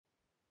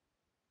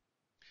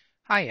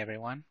Hi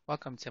everyone,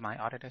 welcome to my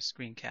Autodesk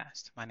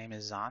screencast. My name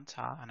is Dzan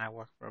Ta and I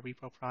work for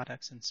Repro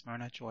Products in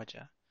Smyrna,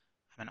 Georgia.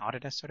 I'm an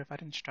Autodesk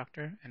certified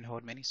instructor and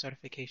hold many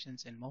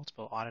certifications in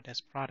multiple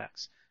Autodesk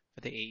products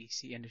for the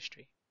AEC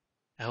industry.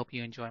 I hope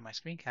you enjoy my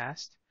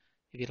screencast.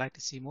 If you'd like to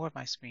see more of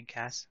my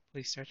screencasts,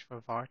 please search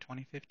for VAR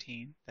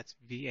 2015, that's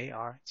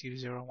VAR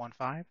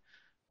 2015,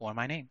 or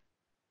my name.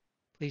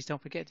 Please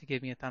don't forget to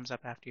give me a thumbs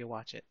up after you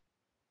watch it.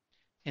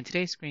 In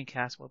today's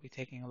screencast, we'll be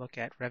taking a look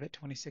at Revit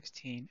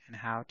 2016 and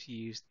how to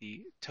use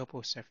the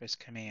Topo Surface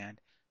command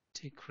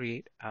to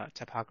create a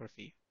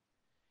topography.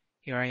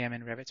 Here I am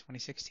in Revit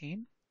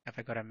 2016. If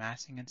I go to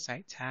Massing and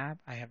Site tab,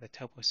 I have the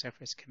Topo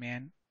Surface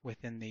command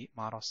within the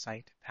Model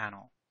Site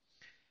panel.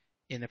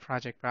 In the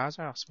project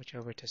browser, I'll switch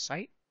over to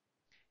Site.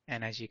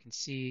 And as you can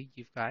see,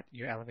 you've got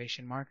your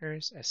elevation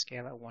markers, a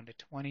scale at 1 to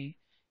 20,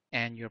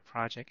 and your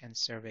project and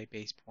survey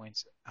base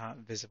points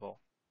visible.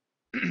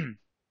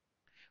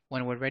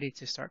 When we're ready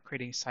to start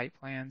creating site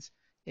plans,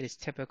 it is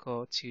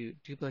typical to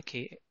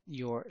duplicate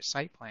your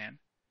site plan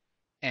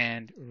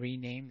and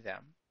rename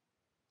them.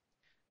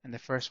 And the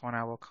first one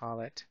I will call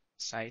it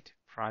Site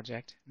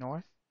Project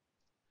North.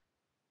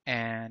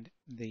 And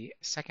the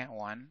second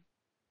one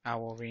I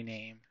will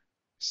rename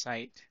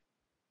Site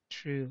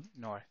True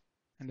North.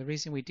 And the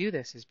reason we do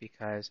this is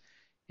because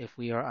if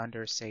we are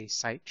under, say,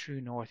 Site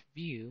True North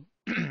view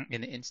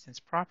in the instance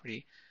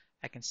property,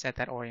 I can set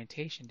that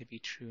orientation to be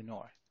True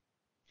North.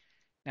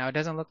 Now it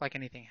doesn't look like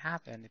anything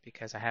happened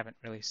because I haven't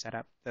really set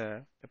up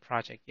the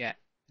project yet.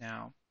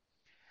 Now,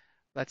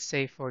 let's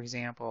say, for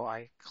example,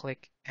 I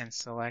click and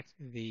select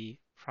the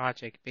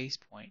project base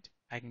point.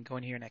 I can go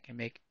in here and I can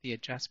make the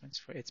adjustments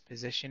for its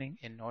positioning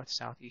in north,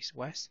 south, east,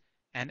 west,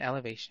 and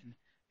elevation,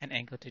 and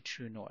angle to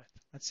true north.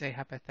 Let's say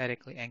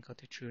hypothetically angle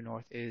to true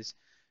north is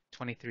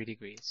 23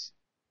 degrees.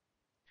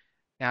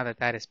 Now that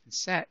that has been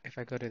set, if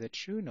I go to the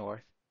true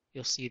north,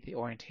 you'll see the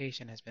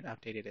orientation has been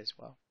updated as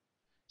well.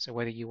 So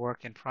whether you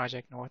work in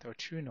Project North or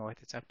True North,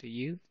 it's up to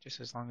you, just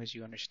as long as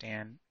you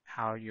understand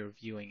how you're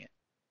viewing it.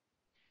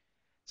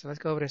 So let's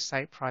go over to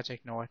Site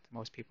Project North.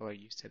 Most people are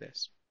used to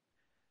this.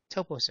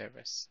 Topo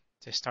Surface.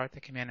 To start the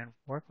command and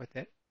work with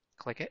it,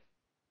 click it,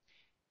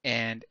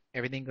 and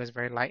everything goes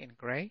very light and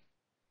gray.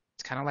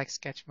 It's kind of like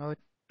sketch mode,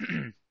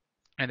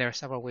 and there are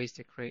several ways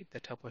to create the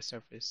Topo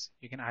Surface.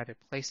 You can either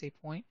place a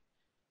point,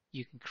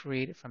 you can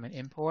create it from an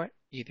import,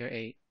 either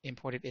a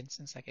imported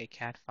instance like a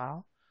CAD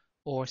file,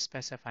 or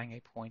specifying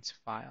a points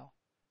file.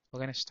 We're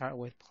going to start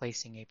with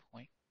placing a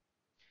point.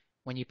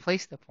 When you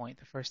place the point,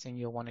 the first thing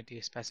you'll want to do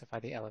is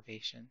specify the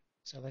elevation.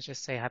 So let's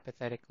just say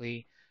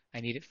hypothetically I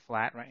need it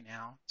flat right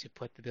now to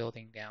put the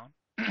building down.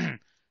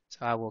 So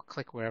I will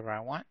click wherever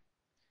I want.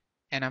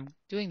 And I'm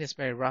doing this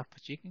very rough,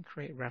 but you can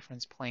create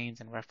reference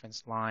planes and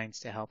reference lines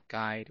to help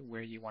guide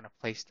where you want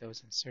to place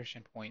those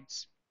insertion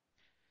points.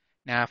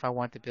 Now if I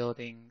want the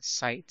building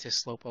site to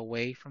slope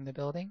away from the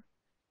building,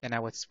 then I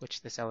would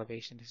switch this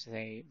elevation to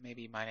say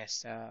maybe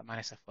minus a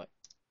foot.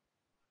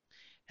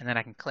 And then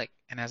I can click.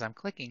 And as I'm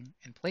clicking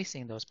and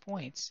placing those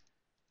points,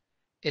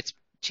 it's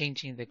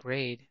changing the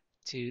grade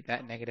to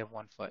that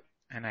 -1 foot.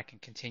 And I can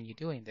continue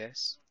doing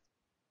this.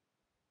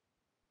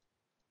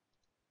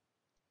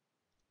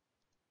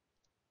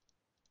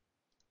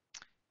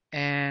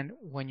 And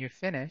when you're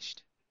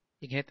finished,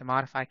 you can hit the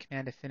modify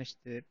command to finish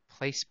the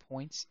place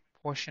points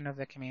portion of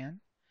the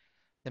command.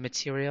 The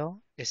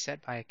material is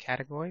set by a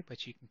category,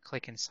 but you can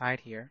click inside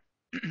here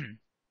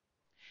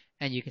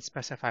and you can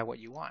specify what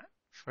you want.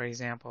 For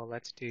example,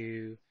 let's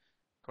do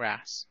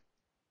grass.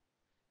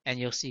 And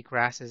you'll see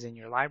grass is in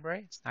your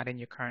library. It's not in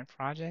your current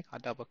project. I'll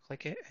double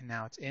click it and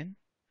now it's in.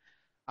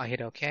 I'll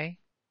hit OK.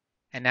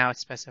 And now it's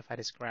specified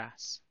as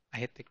grass. I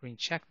hit the green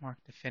check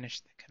mark to finish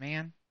the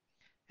command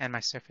and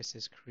my surface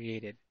is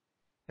created.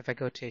 If I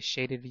go to a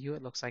shaded view,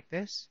 it looks like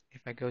this.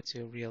 If I go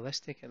to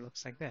realistic, it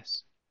looks like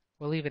this.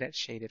 We'll leave it at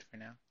shaded for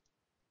now.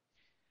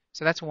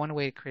 So that's one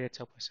way to create a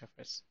topo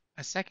surface.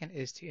 A second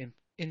is to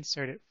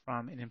insert it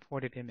from an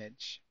imported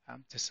image,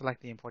 to select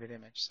the imported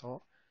image.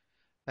 So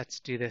let's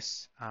do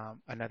this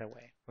another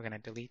way. We're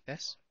going to delete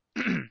this.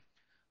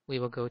 We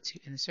will go to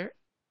Insert.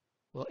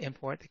 We'll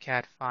import the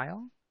CAD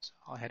file. So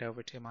I'll head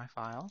over to my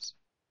files.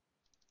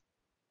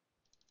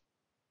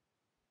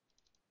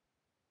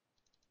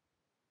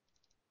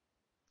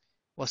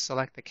 We'll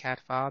select the CAD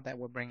file that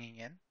we're bringing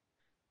in.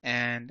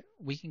 And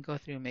we can go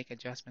through and make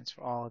adjustments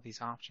for all of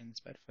these options,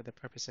 but for the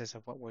purposes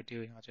of what we're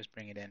doing, I'll just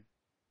bring it in.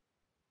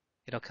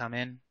 It'll come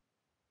in,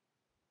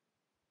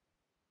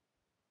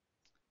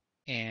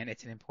 and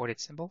it's an imported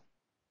symbol.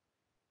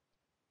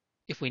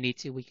 If we need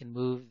to, we can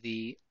move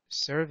the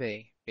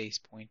survey base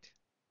point.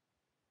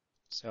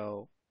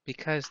 So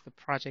because the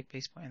project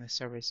base point and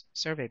the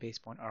survey base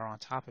point are on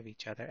top of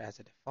each other as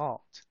a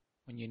default,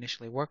 when you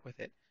initially work with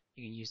it,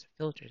 you can use the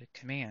filter to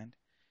command,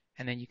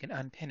 and then you can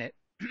unpin it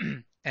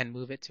and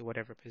move it to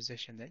whatever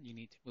position that you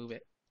need to move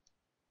it.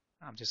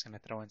 I'm just going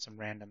to throw in some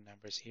random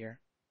numbers here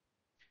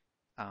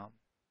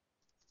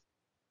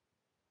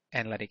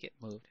and let it get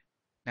moved.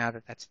 Now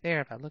that that's there,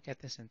 if I look at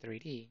this in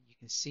 3D, you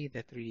can see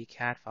the 3D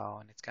CAD file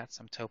and it's got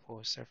some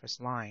topo surface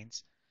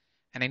lines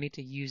and I need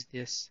to use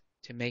this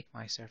to make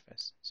my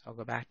surface. So I'll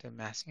go back to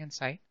Masking and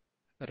Site,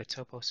 go to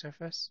Topo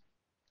Surface,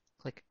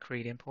 click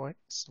Create Import,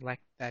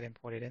 select that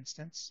imported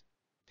instance,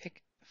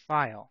 pick the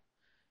file.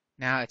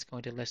 Now it's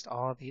going to list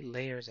all the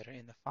layers that are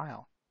in the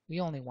file. We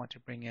only want to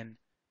bring in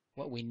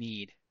what we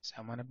need. So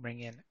I'm going to bring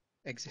in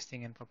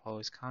existing and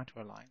proposed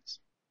contour lines.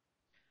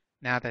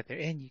 Now that they're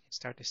in, you can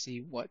start to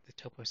see what the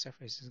topo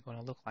surface is going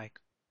to look like.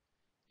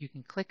 You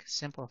can click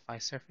Simplify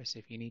Surface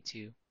if you need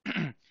to,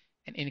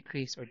 and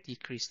increase or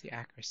decrease the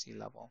accuracy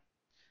level.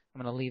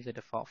 I'm going to leave the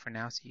default for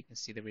now so you can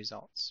see the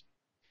results.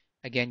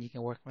 Again, you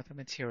can work with the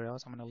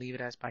materials. I'm going to leave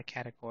it as by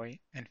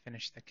category and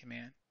finish the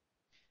command.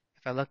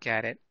 If I look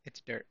at it,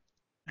 it's dirt.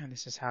 And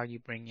this is how you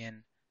bring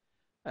in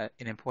an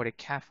imported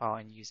CAD file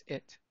and use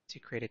it to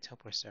create a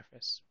topo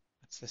surface.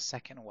 That's the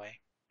second way.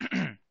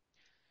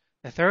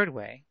 The third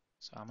way,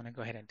 so I'm going to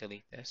go ahead and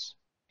delete this,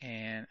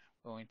 and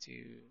I'm going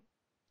to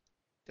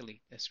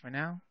delete this for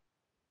now.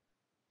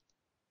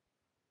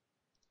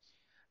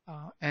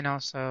 And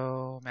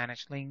also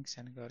manage links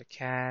and go to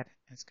CAD.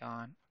 It's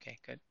gone. Okay,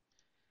 good.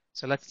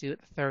 So let's do it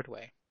the third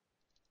way.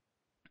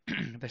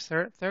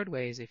 The third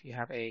way is if you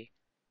have a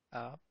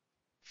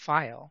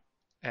file,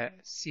 a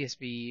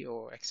CSV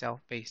or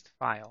Excel-based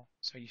file.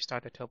 So you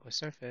start the topo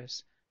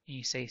surface and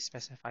you say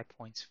specify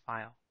points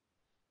file.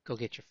 Go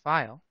get your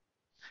file.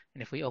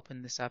 And if we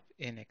open this up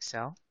in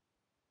Excel,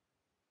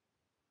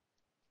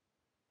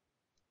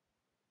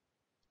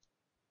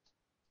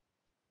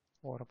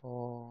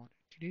 portable,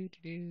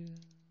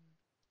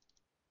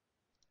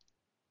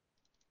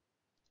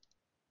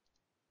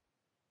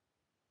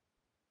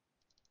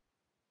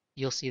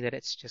 you'll see that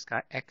it's just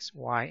got X,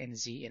 Y, and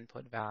Z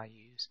input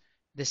values.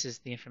 This is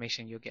the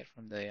information you'll get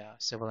from the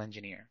civil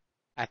engineer.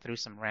 I threw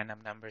some random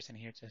numbers in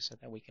here just so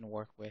that we can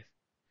work with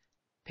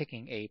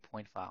picking a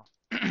point file.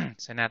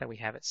 So now that we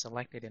have it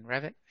selected in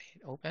Revit,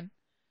 hit open.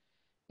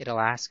 It'll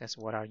ask us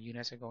what our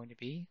units are going to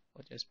be.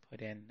 We'll just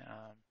put in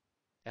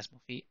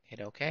decimal feet,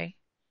 hit OK,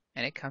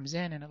 and it comes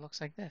in and it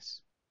looks like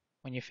this.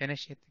 When you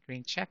finish, hit the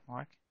green check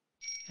mark,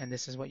 and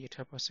this is what your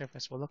topo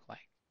surface will look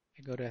like.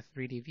 I go to a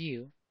 3D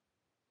view.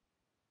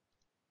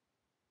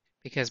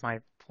 Because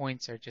my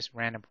points are just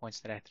random points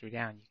that I threw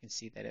down, you can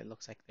see that it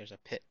looks like there's a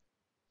pit.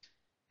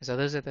 So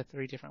those are the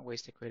 3 different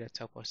ways to create a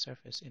topo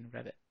surface in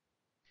Revit.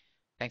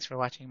 Thanks for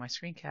watching my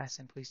screencast,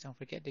 and please don't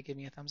forget to give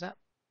me a thumbs up.